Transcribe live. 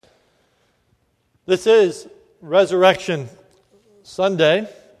This is Resurrection Sunday,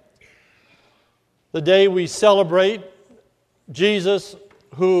 the day we celebrate Jesus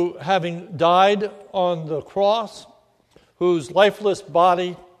who, having died on the cross, whose lifeless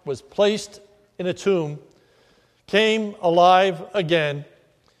body was placed in a tomb, came alive again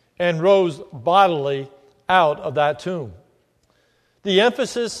and rose bodily out of that tomb. The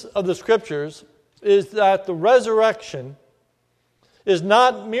emphasis of the Scriptures is that the resurrection is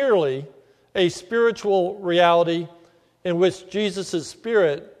not merely a spiritual reality in which Jesus'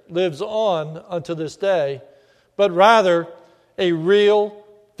 Spirit lives on unto this day, but rather a real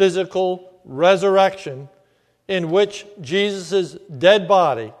physical resurrection in which Jesus' dead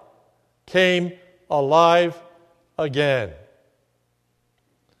body came alive again.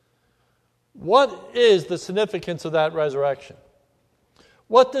 What is the significance of that resurrection?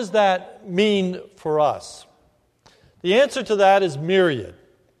 What does that mean for us? The answer to that is myriad.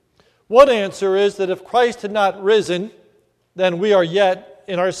 One answer is that if Christ had not risen, then we are yet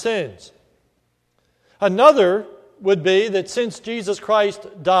in our sins. Another would be that since Jesus Christ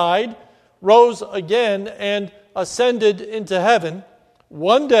died, rose again, and ascended into heaven,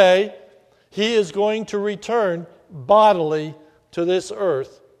 one day he is going to return bodily to this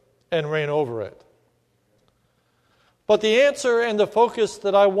earth and reign over it. But the answer and the focus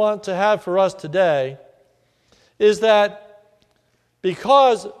that I want to have for us today is that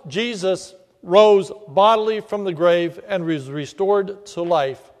because Jesus rose bodily from the grave and was restored to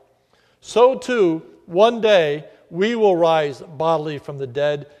life, so too one day we will rise bodily from the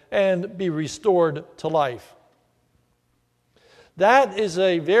dead and be restored to life. That is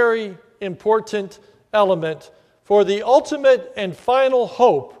a very important element, for the ultimate and final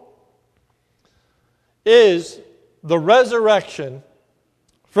hope is the resurrection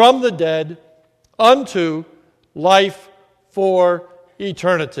from the dead unto life for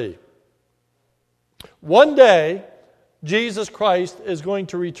eternity. One day, Jesus Christ is going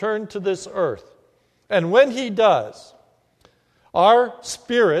to return to this earth. And when he does, our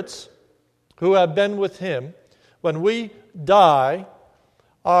spirits who have been with him, when we die,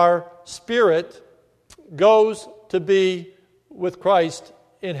 our spirit goes to be with Christ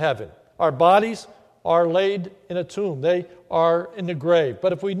in heaven. Our bodies are laid in a tomb. They are in the grave.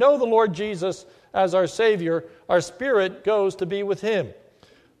 But if we know the Lord Jesus as our Savior, our spirit goes to be with him.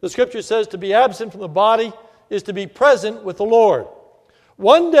 The Scripture says to be absent from the body is to be present with the Lord.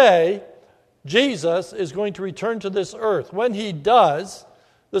 One day, Jesus is going to return to this earth. When he does,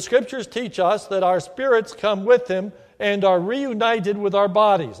 the Scriptures teach us that our spirits come with him and are reunited with our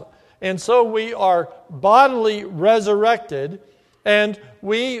bodies. And so we are bodily resurrected, and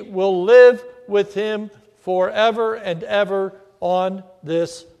we will live with him forever and ever on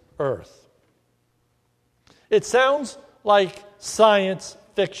this earth. It sounds like science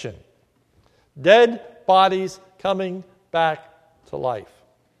fiction. Dead bodies coming back to life.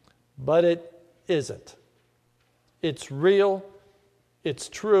 But it isn't. It's real. It's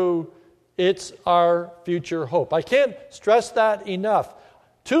true. It's our future hope. I can't stress that enough.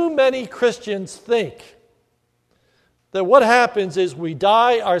 Too many Christians think that what happens is we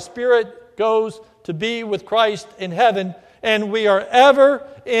die, our spirit goes to be with Christ in heaven, and we are ever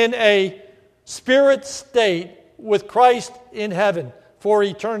in a spirit state with Christ in heaven for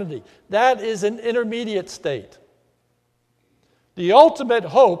eternity. That is an intermediate state. The ultimate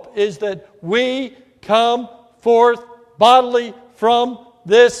hope is that we come forth bodily from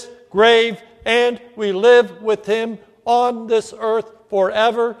this grave and we live with him on this earth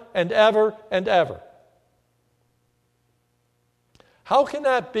forever and ever and ever. How can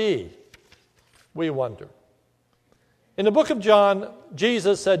that be, we wonder? In the book of John,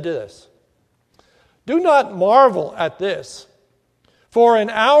 Jesus said this, "Do not marvel at this, for an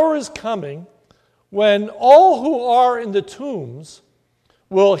hour is coming when all who are in the tombs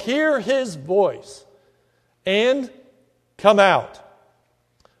will hear his voice and come out.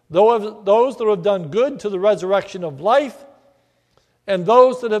 Those that have done good to the resurrection of life, and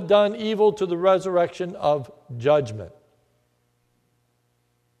those that have done evil to the resurrection of judgment."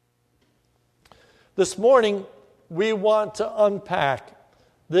 This morning, we want to unpack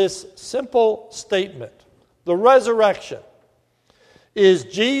this simple statement. The resurrection is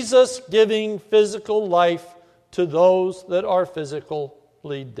Jesus giving physical life to those that are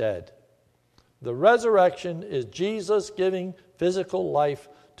physically dead. The resurrection is Jesus giving physical life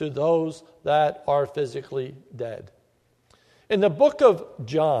to those that are physically dead. In the book of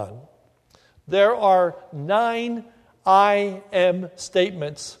John, there are 9 I am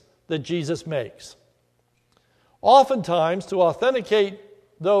statements that Jesus makes. Oftentimes, to authenticate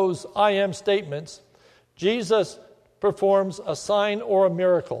those I am statements, Jesus performs a sign or a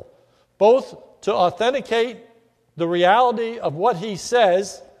miracle. Both to authenticate the reality of what he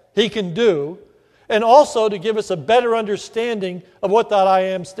says he can do, and also to give us a better understanding of what that I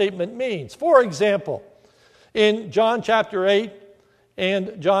am statement means. For example, in John chapter 8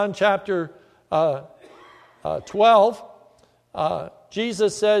 and John chapter 12,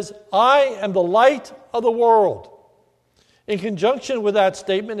 Jesus says, I am the light of the world. In conjunction with that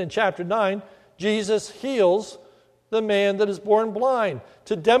statement in chapter 9, Jesus heals the man that is born blind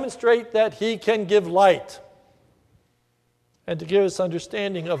to demonstrate that he can give light and to give us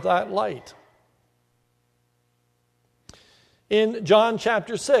understanding of that light. In John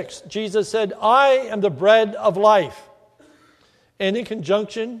chapter 6, Jesus said, I am the bread of life. And in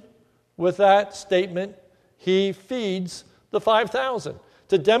conjunction with that statement, he feeds the 5,000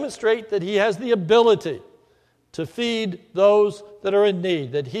 to demonstrate that he has the ability to feed those that are in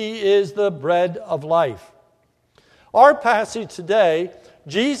need, that he is the bread of life. Our passage today,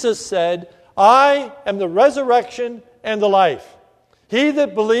 Jesus said, I am the resurrection and the life. He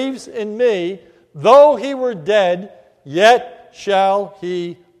that believes in me, though he were dead, yet shall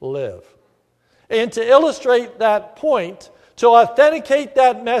he live. And to illustrate that point, to authenticate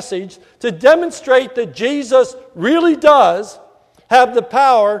that message, to demonstrate that Jesus really does have the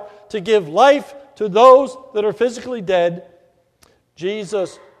power to give life to those that are physically dead,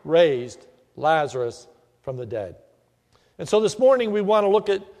 Jesus raised Lazarus from the dead. And so this morning we want to look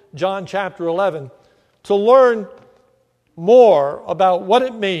at John chapter 11 to learn more about what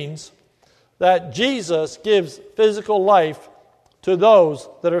it means that Jesus gives physical life to those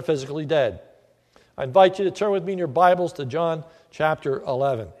that are physically dead. I invite you to turn with me in your Bibles to John chapter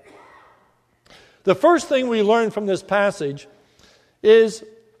 11. The first thing we learn from this passage is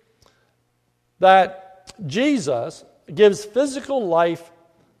that Jesus gives physical life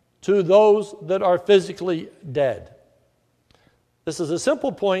to those that are physically dead. This is a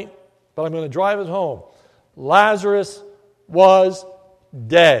simple point, but I'm going to drive it home. Lazarus was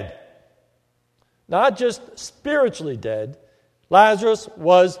dead. Not just spiritually dead, Lazarus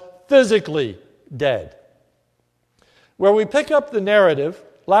was physically dead. Where we pick up the narrative,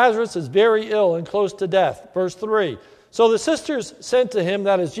 Lazarus is very ill and close to death. Verse 3. So the sisters sent to him,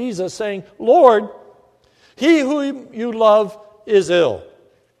 that is Jesus, saying, Lord, he whom you love is ill.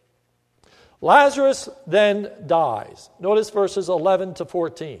 Lazarus then dies. Notice verses 11 to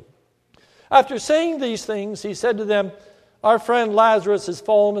 14. After saying these things, he said to them, our friend Lazarus has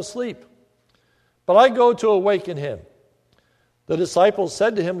fallen asleep, but I go to awaken him. The disciples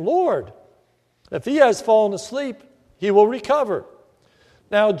said to him, Lord, if he has fallen asleep, he will recover.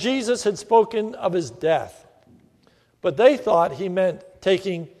 Now Jesus had spoken of his death, but they thought he meant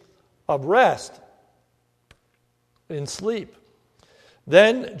taking of rest in sleep.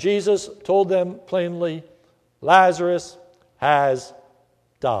 Then Jesus told them plainly, Lazarus has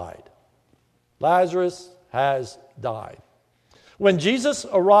died. Lazarus has died. When Jesus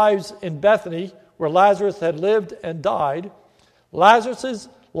arrives in Bethany, where Lazarus had lived and died, Lazarus'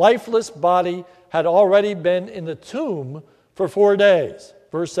 lifeless body had already been in the tomb for 4 days.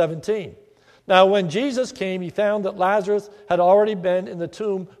 Verse 17. Now when Jesus came, he found that Lazarus had already been in the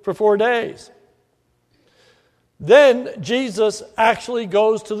tomb for 4 days. Then Jesus actually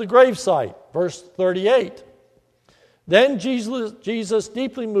goes to the gravesite. Verse 38. Then Jesus,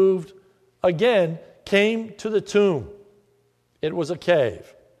 deeply moved, again came to the tomb. It was a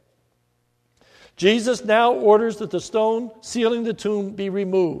cave. Jesus now orders that the stone sealing the tomb be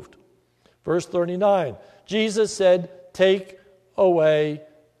removed. Verse 39. Jesus said, take away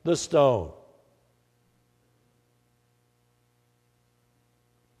the stone.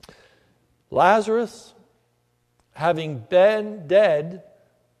 Lazarus, having been dead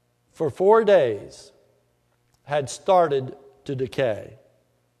for 4 days, had started to decay.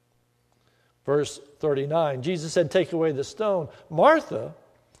 Verse 39, Jesus said, take away the stone. Martha,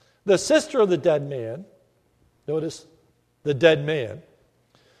 the sister of the dead man, notice the dead man,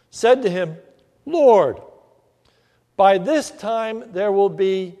 said to him, Lord, by this time there will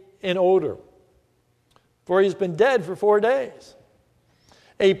be an odor, for he's been dead for 4 days.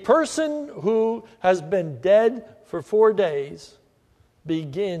 A person who has been dead for 4 days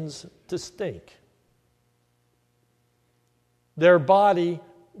begins to stink. Their body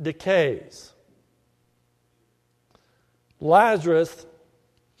decays. Lazarus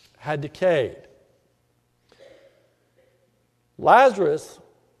had decayed. Lazarus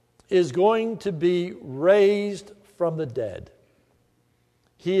is going to be raised from the dead.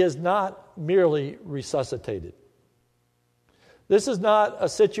 He is not merely resuscitated. This is not a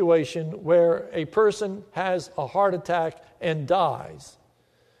situation where a person has a heart attack and dies,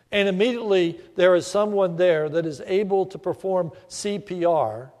 and immediately there is someone there that is able to perform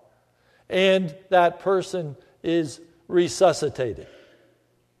CPR and that person is resuscitated.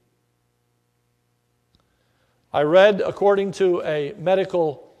 I read, according to a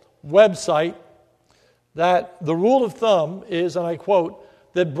medical website, that the rule of thumb is, and I quote,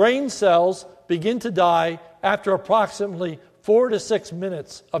 that brain cells begin to die after approximately 4 to 6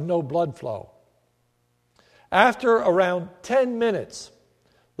 minutes of no blood flow. After around 10 minutes,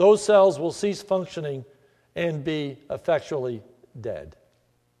 those cells will cease functioning and be effectually dead.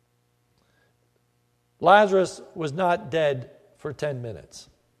 Lazarus was not dead for 10 minutes.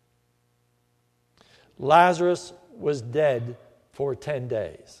 Lazarus was dead for 10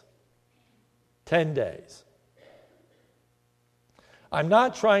 days. 10 days. I'm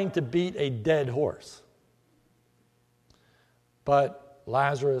not trying to beat a dead horse, but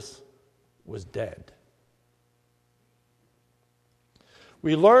Lazarus was dead.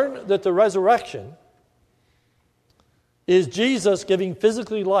 We learn that the resurrection is Jesus giving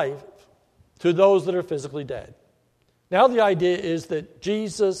physically life to those that are physically dead. Now the idea is that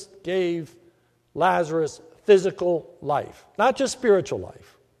Jesus gave Lazarus physical life, not just spiritual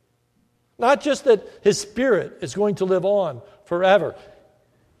life. Not just that his spirit is going to live on forever.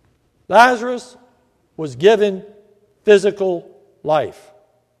 Lazarus was given physical life.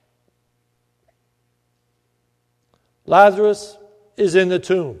 Lazarus is in the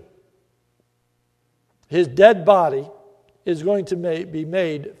tomb. His dead body is going to be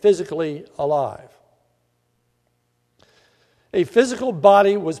made physically alive. A physical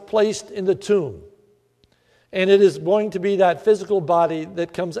body was placed in the tomb, and it is going to be that physical body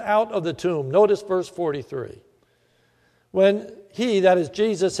that comes out of the tomb. Notice verse 43. When he, that is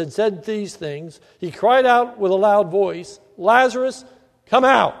Jesus, had said these things, he cried out with a loud voice, "Lazarus, come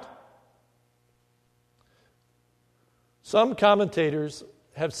out!" Some commentators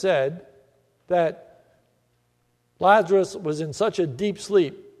have said that Lazarus was in such a deep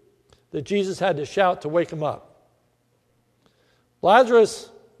sleep that Jesus had to shout to wake him up. Lazarus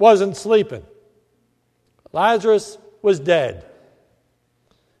wasn't sleeping. Lazarus was dead.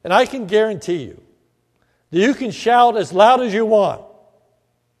 And I can guarantee you that you can shout as loud as you want,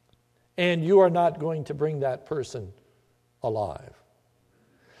 and you are not going to bring that person alive.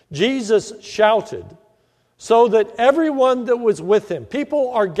 Jesus shouted so that everyone that was with him,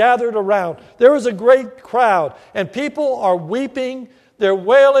 people are gathered around. There was a great crowd, and people are weeping, they're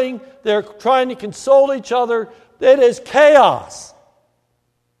wailing, they're trying to console each other. It is chaos.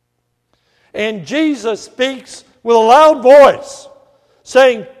 And Jesus speaks with a loud voice,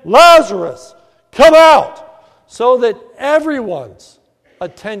 saying, "Lazarus, come out," so that everyone's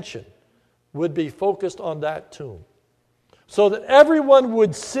attention would be focused on that tomb, so that everyone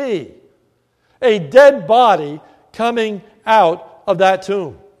would see a dead body coming out of that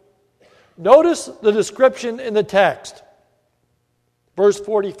tomb. Notice the description in the text. Verse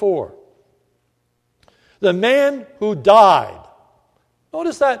 44. The man who died.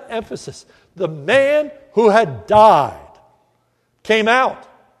 Notice that emphasis. The man who had died came out.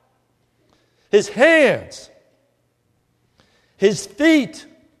 His hands, his feet,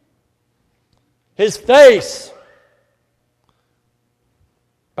 his face,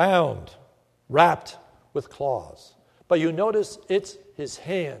 bound, wrapped with claws. But you notice it's his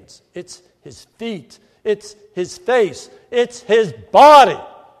hands, it's his feet, it's his face, it's his body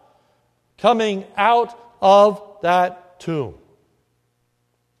coming out of that tomb.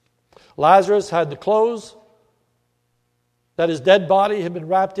 Lazarus had the clothes that his dead body had been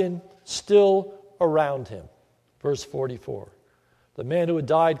wrapped in still around him. Verse 44. The man who had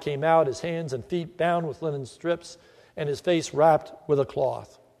died came out, his hands and feet bound with linen strips, and his face wrapped with a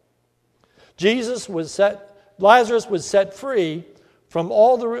cloth. Lazarus was set free from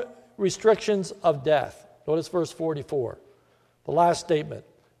all the restrictions of death. Notice verse 44, the last statement.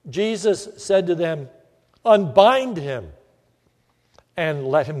 Jesus said to them, "Unbind him and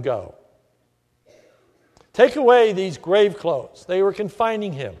let him go." Take away these grave clothes. They were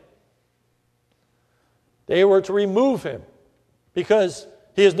confining him. They were to remove him because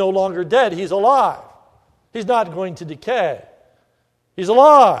he is no longer dead. He's alive. He's not going to decay. He's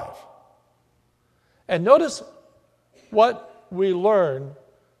alive. And notice what we learn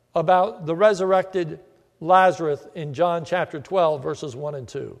about the resurrected Lazarus in John chapter 12, verses 1 and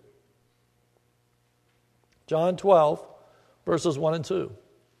 2. John 12, verses 1 and 2.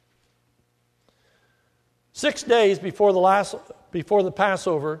 6 days before the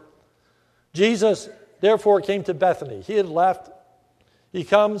Passover, Jesus therefore came to Bethany. He had left. He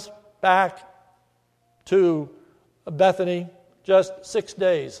comes back to Bethany just 6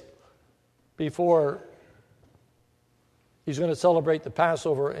 days before he's going to celebrate the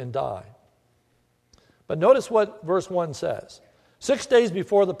Passover and die. But notice what verse 1 says. 6 days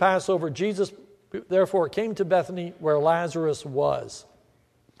before the Passover, Jesus therefore came to Bethany where Lazarus was,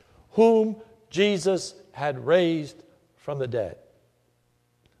 whom Jesus had raised from the dead.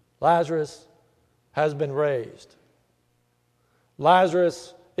 Lazarus has been raised.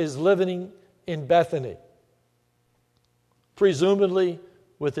 Lazarus is living in Bethany, presumably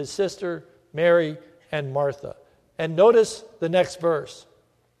with his sister Mary and Martha. And notice the next verse.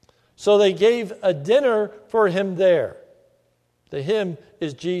 So they gave a dinner for him there. The him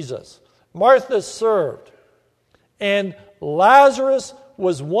is Jesus. Martha served, and Lazarus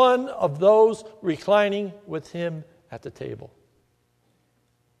was one of those reclining with him at the table.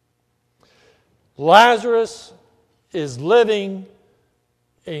 Lazarus is living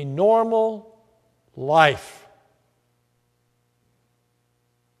a normal life.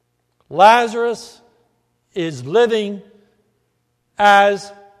 Lazarus is living as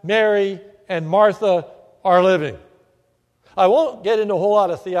Mary and Martha are living. I won't get into a whole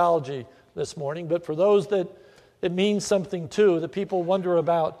lot of theology this morning, but for those that it means something too, the people wonder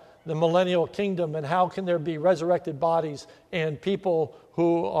about the millennial kingdom and how can there be resurrected bodies and people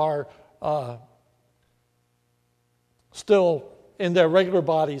who are still in their regular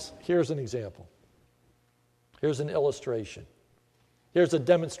bodies. Here's an example. Here's an illustration. Here's a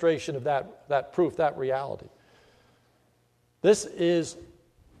demonstration of that proof, that reality. This is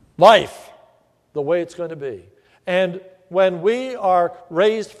life, the way it's going to be. And when we are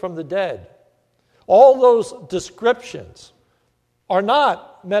raised from the dead, all those descriptions are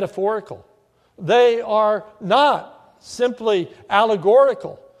not metaphorical. They are not simply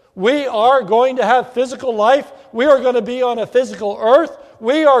allegorical. We are going to have physical life. We are going to be on a physical earth.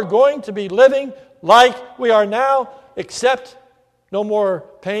 We are going to be living like we are now, except no more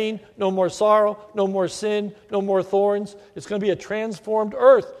pain, no more sorrow, no more sin, no more thorns. It's going to be a transformed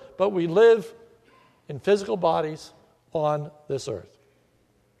earth, but we live in physical bodies on this earth.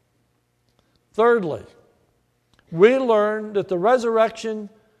 Thirdly, we learn that the resurrection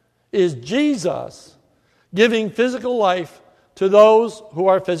is Jesus giving physical life to those who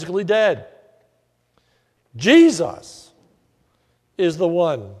are physically dead. Jesus is the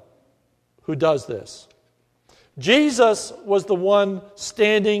one who does this. Jesus was the one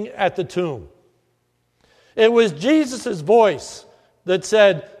standing at the tomb. It was Jesus' voice that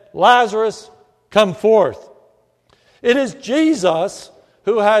said, Lazarus, come forth. It is Jesus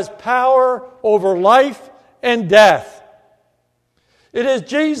who has power over life and death. It is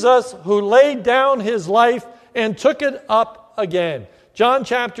Jesus who laid down his life and took it up again. John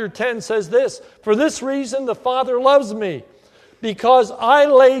chapter 10 says this, for this reason the Father loves me, because I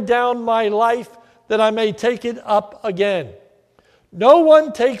laid down my life that I may take it up again. No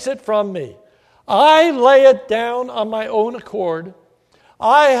one takes it from me. I lay it down on my own accord.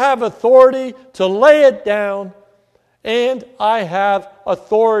 I have authority to lay it down, and I have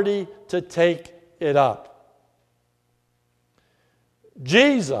authority to take it up.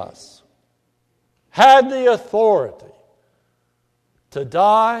 Jesus had the authority to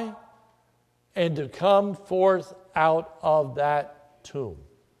die and to come forth out of that tomb.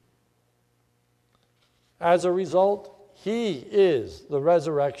 As a result, he is the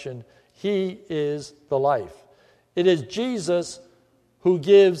resurrection. He is the life. It is Jesus who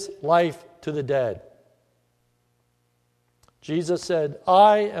gives life to the dead. Jesus said,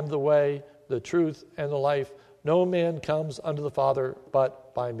 I am the way, the truth, and the life. No man comes unto the Father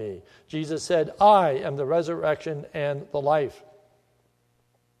but by me. Jesus said, I am the resurrection and the life.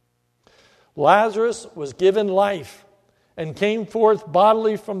 Lazarus was given life and came forth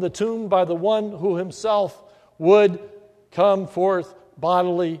bodily from the tomb by the one who himself would come forth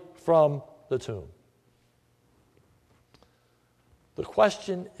bodily from the tomb. The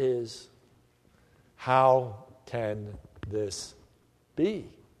question is, how can this be?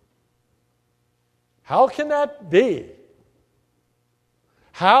 How can that be?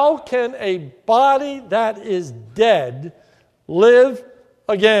 How can a body that is dead live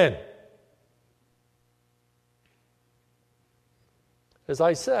again? As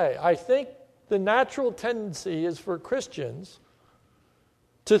I say, I think the natural tendency is for Christians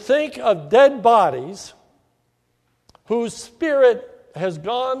to think of dead bodies whose spirit has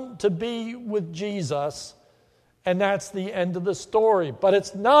gone to be with Jesus, and that's the end of the story. But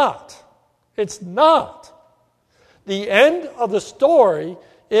it's not. It's not. The end of the story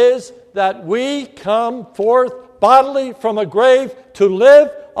is that we come forth bodily from a grave to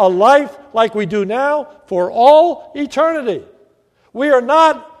live a life like we do now for all eternity. We are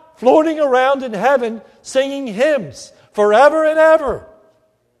not floating around in heaven singing hymns forever and ever.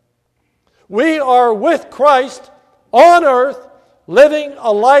 We are with Christ on earth, living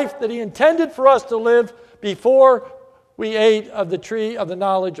a life that he intended for us to live before we ate of the tree of the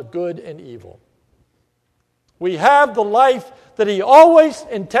knowledge of good and evil. We have the life that He always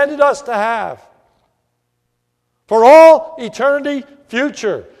intended us to have. For all eternity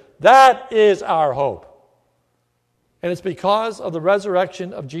future. That is our hope. And it's because of the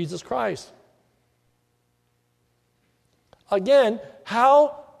resurrection of Jesus Christ. Again,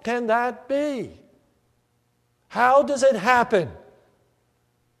 how can that be? How does it happen?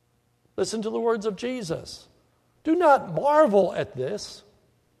 Listen to the words of Jesus. Do not marvel at this.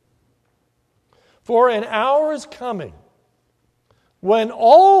 For an hour is coming when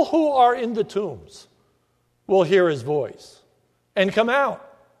all who are in the tombs will hear His voice and come out.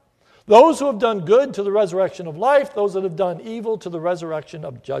 Those who have done good to the resurrection of life, those that have done evil to the resurrection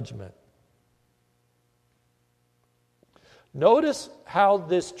of judgment. Notice how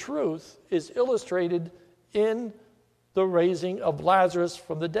this truth is illustrated in the raising of Lazarus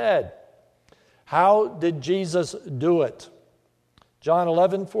from the dead. How did Jesus do it? John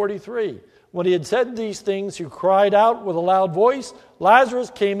 11:43. When He had said these things, He cried out with a loud voice, Lazarus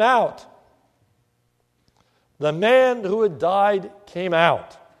came out. The man who had died came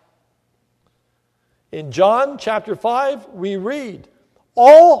out. In John chapter 5, we read,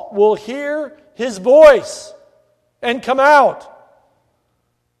 all will hear His voice and come out.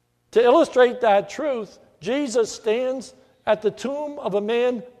 To illustrate that truth, Jesus stands at the tomb of a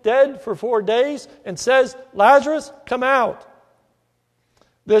man dead for 4 days and says, Lazarus, come out.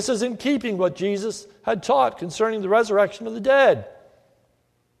 This is in keeping what Jesus had taught concerning the resurrection of the dead.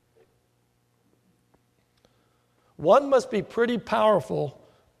 One must be pretty powerful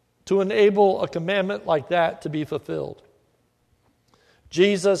to enable a commandment like that to be fulfilled.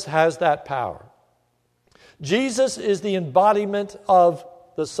 Jesus has that power. Jesus is the embodiment of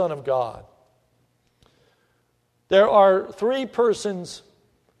the Son of God. There are 3 persons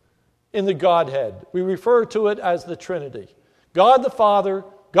in the Godhead. We refer to it as the Trinity. God the Father,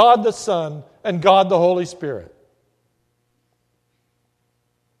 God the Son, and God the Holy Spirit.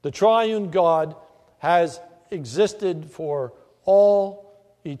 The triune God has existed for all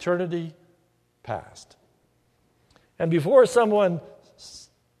eternity past. And before someone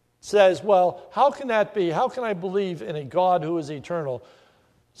says, well, how can that be? How can I believe in a God who is eternal?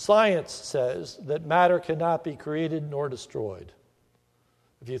 Science says that matter cannot be created nor destroyed.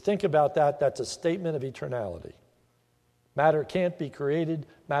 If you think about that, that's a statement of eternality. Matter can't be created,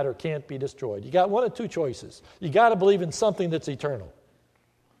 matter can't be destroyed. You got one of 2 choices. You got to believe in something that's eternal.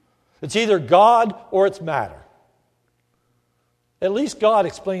 It's either God or it's matter. At least God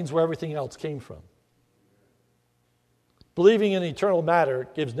explains where everything else came from. Believing in eternal matter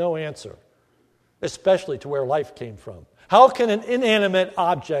gives no answer, especially to where life came from. How can an inanimate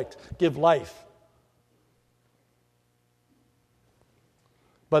object give life?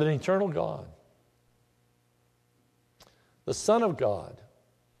 But an eternal God. The Son of God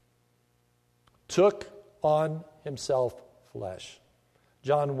took on Himself flesh.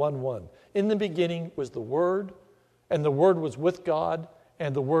 John 1:1. In the beginning was the Word, and the Word was with God,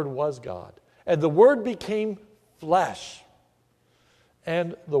 and the Word was God. And the Word became flesh.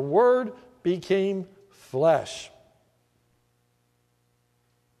 And the Word became flesh.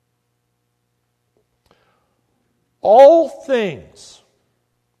 All things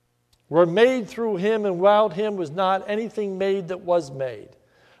were made through Him, and without Him was not anything made that was made.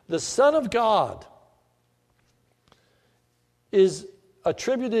 The Son of God is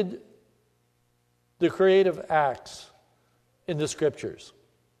attributed the creative acts in the Scriptures.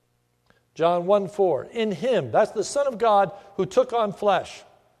 John 1:4, in Him, that's the Son of God who took on flesh.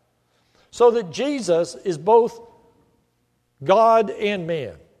 So that Jesus is both God and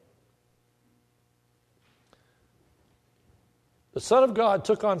man. The Son of God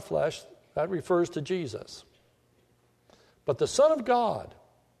took on flesh, that refers to Jesus. But the Son of God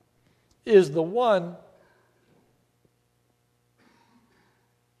is the one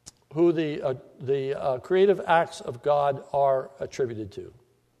who the creative acts of God are attributed to.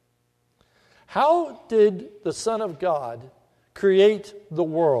 How did the Son of God create the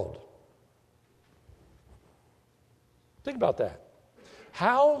world? Think about that.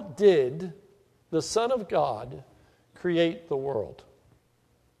 How did the Son of God create the world?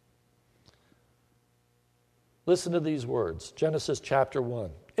 Listen to these words. Genesis chapter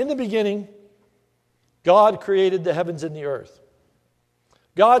 1. In the beginning, God created the heavens and the earth.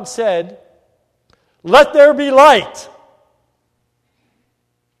 God said, "Let there be light."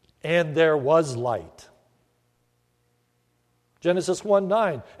 And there was light. Genesis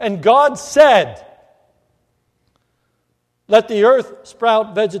 1:9. And God said, "Let the earth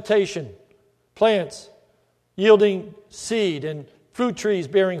sprout vegetation, plants yielding seed, and fruit trees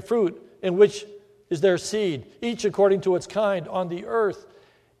bearing fruit, in which is their seed, each according to its kind on the earth.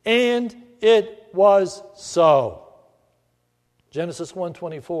 And it was so. Genesis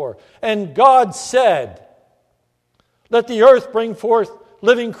 1:24. And God said, let the earth bring forth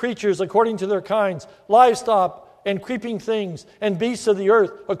living creatures according to their kinds, livestock and creeping things, and beasts of the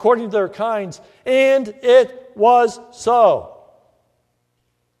earth according to their kinds. And it was so.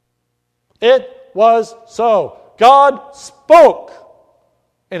 It was so. God spoke,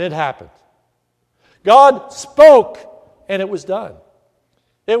 and it happened. God spoke, and it was done.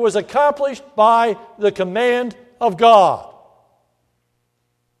 It was accomplished by the command of God.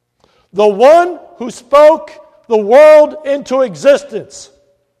 The one who spoke the world into existence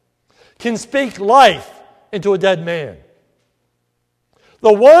can speak life into a dead man.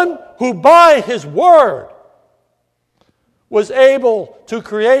 The one who by his word was able to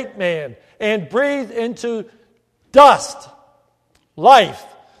create man and breathe into dust life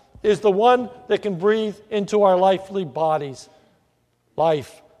is the one that can breathe into our lifely bodies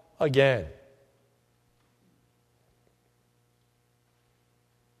life again.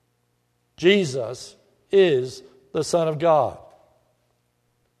 Jesus is the Son of God.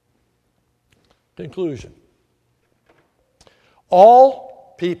 Conclusion.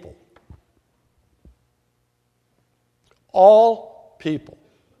 All people,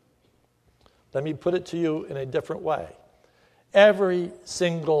 let me put it to you in a different way. Every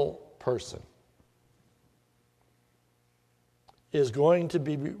single person is going to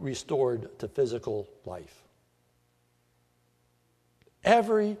be restored to physical life.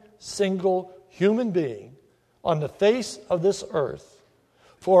 Every single human being on the face of this earth,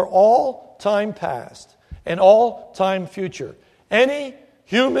 for all time past and all time future, any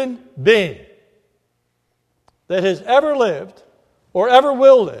human being that has ever lived or ever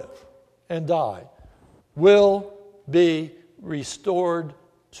will live and die will be restored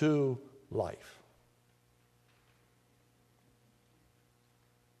to life.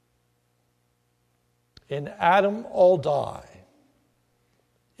 In Adam all die.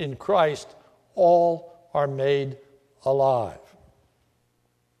 In Christ all are made alive.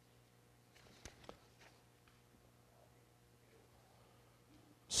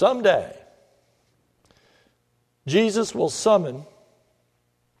 Someday, Jesus will summon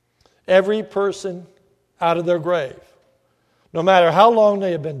every person out of their grave, no matter how long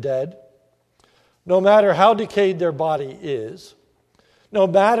they have been dead, no matter how decayed their body is, no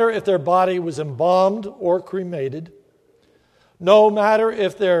matter if their body was embalmed or cremated, no matter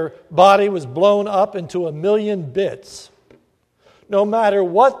if their body was blown up into 1,000,000 bits, no matter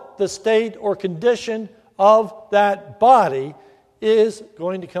what the state or condition of that body is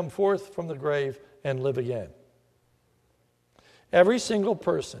going to come forth from the grave and live again. Every single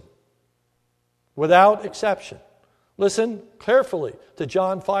person, without exception. Listen carefully to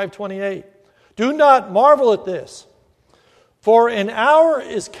John 5:28. Do not marvel at this, for an hour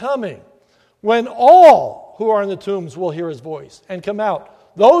is coming when all who are in the tombs will hear his voice and come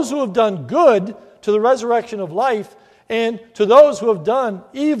out. Those who have done good to the resurrection of life, and to those who have done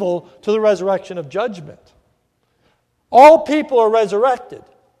evil to the resurrection of judgment. All people are resurrected,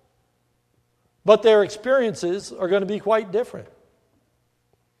 but their experiences are going to be quite different.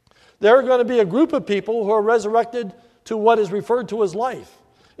 There are going to be a group of people who are resurrected to what is referred to as life.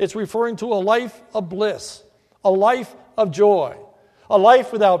 It's referring to a life of bliss, a life of joy, a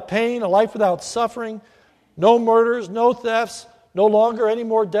life without pain, a life without suffering, no murders, no thefts, no longer any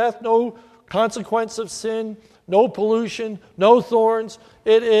more death, no consequence of sin, no pollution, no thorns.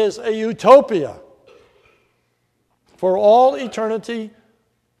 It is a utopia for all eternity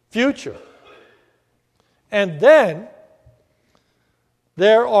future. And then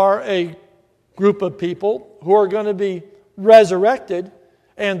there are a group of people who are going to be resurrected,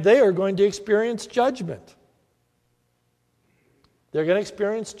 and they are going to experience judgment. They're going to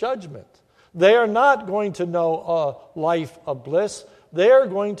experience judgment. They are not going to know a life of bliss. They are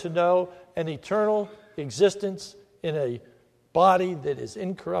going to know an eternal existence in a body that is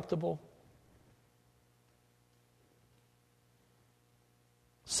incorruptible,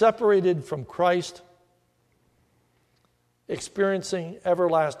 separated from Christ, experiencing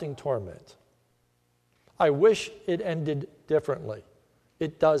everlasting torment. I wish it ended differently.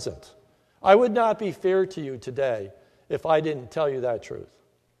 It doesn't. I would not be fair to you today if I didn't tell you that truth.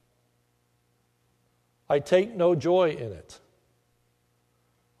 I take no joy in it.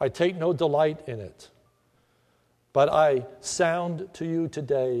 I take no delight in it. But I sound to you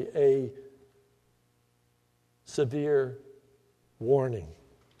today a severe warning.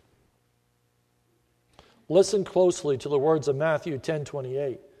 Listen closely to the words of Matthew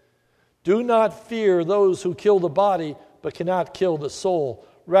 10:28. Do not fear those who kill the body, but cannot kill the soul.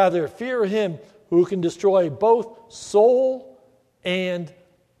 Rather, fear him who can destroy both soul and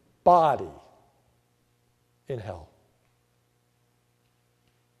body in hell.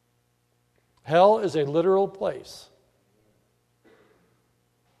 Hell is a literal place.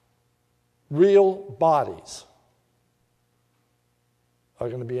 Real bodies are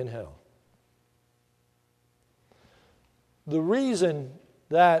going to be in hell. The reason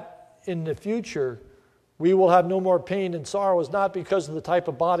that in the future we will have no more pain and sorrow is not because of the type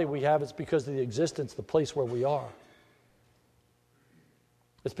of body we have, it's because of the existence, the place where we are.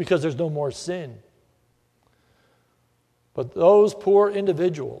 It's because there's no more sin. But those poor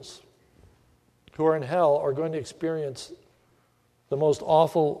individuals who are in hell are going to experience the most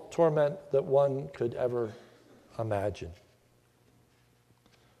awful torment that one could ever imagine.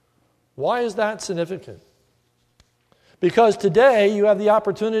 Why is that significant? Because today you have the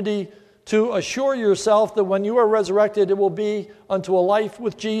opportunity to assure yourself that when you are resurrected, it will be unto a life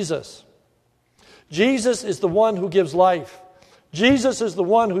with Jesus. Jesus is the one who gives life. Jesus is the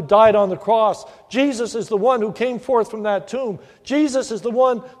one who died on the cross. Jesus is the one who came forth from that tomb. Jesus is the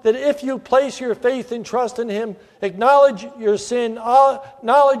one that if you place your faith and trust in Him, acknowledge your sin,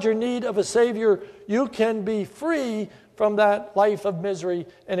 acknowledge your need of a Savior, you can be free from that life of misery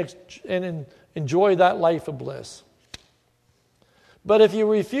and enjoy that life of bliss. But if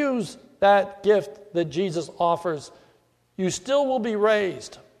you refuse that gift that Jesus offers, you still will be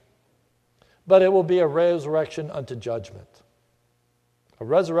raised, but it will be a resurrection unto judgment. A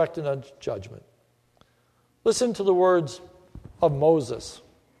resurrection unto judgment. Listen to the words of Moses.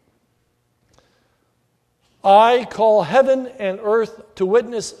 I call heaven and earth to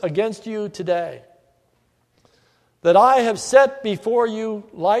witness against you today that I have set before you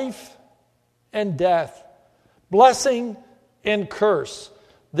life and death, blessing and curse.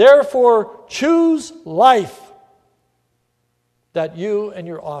 Therefore, choose life that you and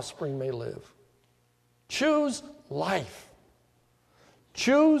your offspring may live. Choose life.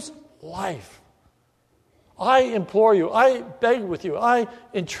 Choose life. I implore you, I beg with you, I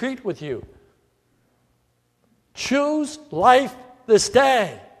entreat with you. Choose life this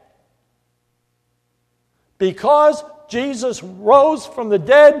day. Because Jesus rose from the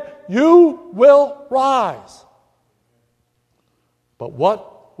dead, you will rise. But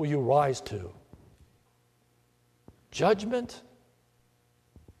what will you rise to? Judgment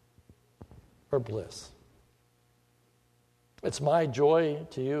or bliss? It's my joy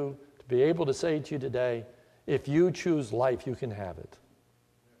to you to be able to say to you today, if you choose life, you can have it.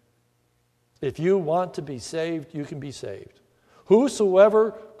 If you want to be saved, you can be saved.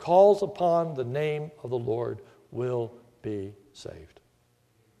 Whosoever calls upon the name of the Lord will be saved.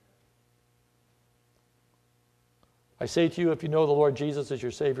 I say to you, if you know the Lord Jesus as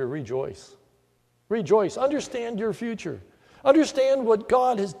your Savior, rejoice. Rejoice. Understand your future. Understand what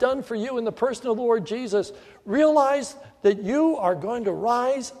God has done for you in the person of the Lord Jesus. Realize that you are going to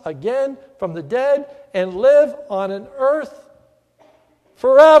rise again from the dead and live on an earth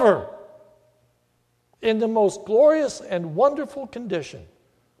forever in the most glorious and wonderful condition,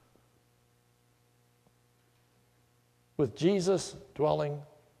 with Jesus dwelling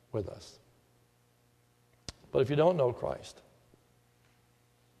with us. But if you don't know Christ,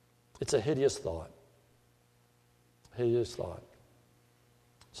 it's a hideous thought. Hideous thought.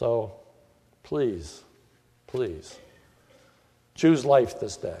 So, please, choose life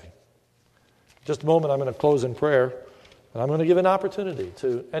this day. Just a moment, I'm going to close in prayer, and I'm going to give an opportunity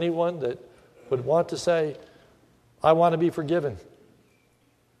to anyone that would want to say, I want to be forgiven.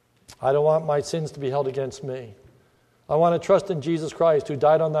 I don't want my sins to be held against me. I want to trust in Jesus Christ who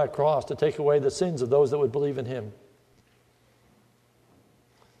died on that cross to take away the sins of those that would believe in Him.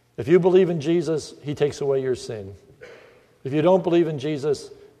 If you believe in Jesus, He takes away your sin. If you don't believe in Jesus,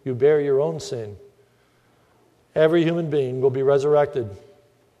 you bear your own sin. Every human being will be resurrected.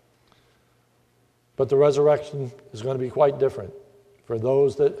 But the resurrection is going to be quite different for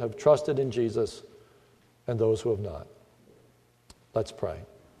those that have trusted in Jesus and those who have not. Let's pray.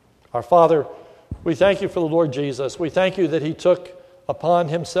 Our Father, we thank you for the Lord Jesus. We thank you that He took upon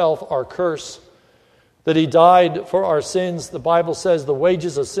Himself our curse, that He died for our sins. The Bible says the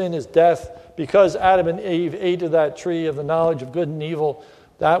wages of sin is death. Because Adam and Eve ate of that tree of the knowledge of good and evil,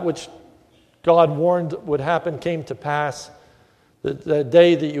 that which God warned would happen came to pass. The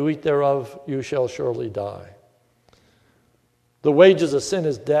day that you eat thereof, you shall surely die. The wages of sin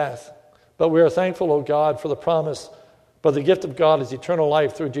is death. But we are thankful, O God, for the promise. But the gift of God is eternal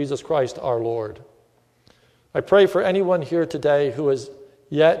life through Jesus Christ our Lord. I pray for anyone here today who has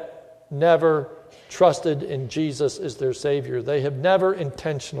yet never trusted in Jesus as their Savior. They have never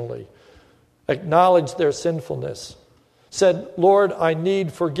intentionally acknowledged their sinfulness, said, Lord, I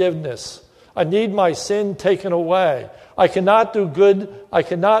need forgiveness. I need my sin taken away. I cannot do good. I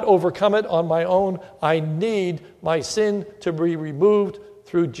cannot overcome it on my own. I need my sin to be removed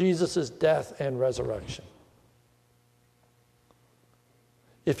through Jesus' death and resurrection.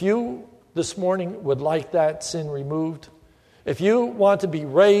 If you this morning would like that sin removed, if you want to be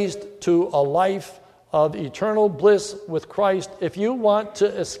raised to a life of eternal bliss with Christ, if you want to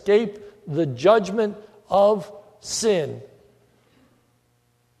escape the judgment of sin,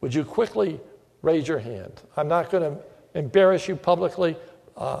 would you quickly raise your hand? I'm not going to embarrass you publicly,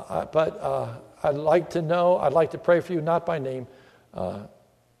 but I'd like to know, I'd like to pray for you, not by name. I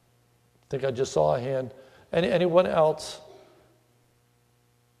think I just saw a hand. Anyone else?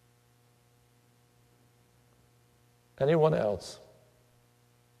 Anyone else?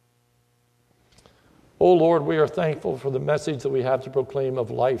 Oh Lord, we are thankful for the message that we have to proclaim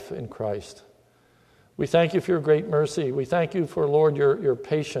of life in Christ. We thank you for your great mercy. We thank you for, Lord, your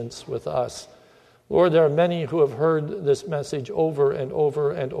patience with us. Lord, there are many who have heard this message over and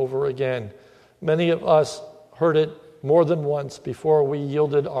over and over again. Many of us heard it more than once before we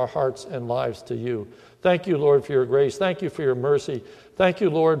yielded our hearts and lives to you. Thank you, Lord, for your grace. Thank you for your mercy. Thank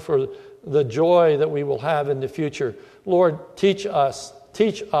you, Lord, for the joy that we will have in the future. Lord, teach us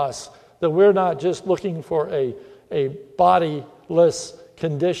that we're not just looking for a bodiless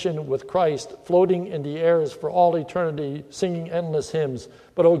condition with Christ floating in the airs for all eternity, singing endless hymns.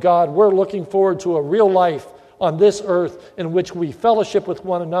 But, oh God, we're looking forward to a real life on this earth in which we fellowship with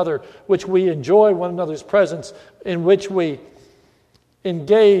one another, which we enjoy one another's presence, in which we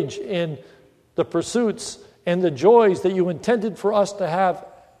engage in the pursuits and the joys that you intended for us to have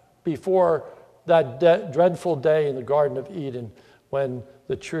before that dreadful day in the Garden of Eden when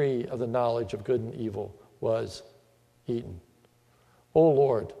the tree of the knowledge of good and evil was eaten. Oh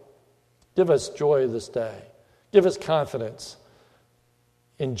Lord, give us joy this day. Give us confidence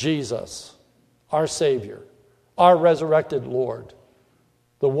in Jesus, our Savior, our resurrected Lord,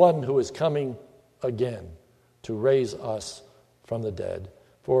 the one who is coming again to raise us from the dead.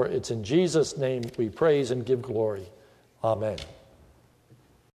 For it's in Jesus' name we praise and give glory. Amen.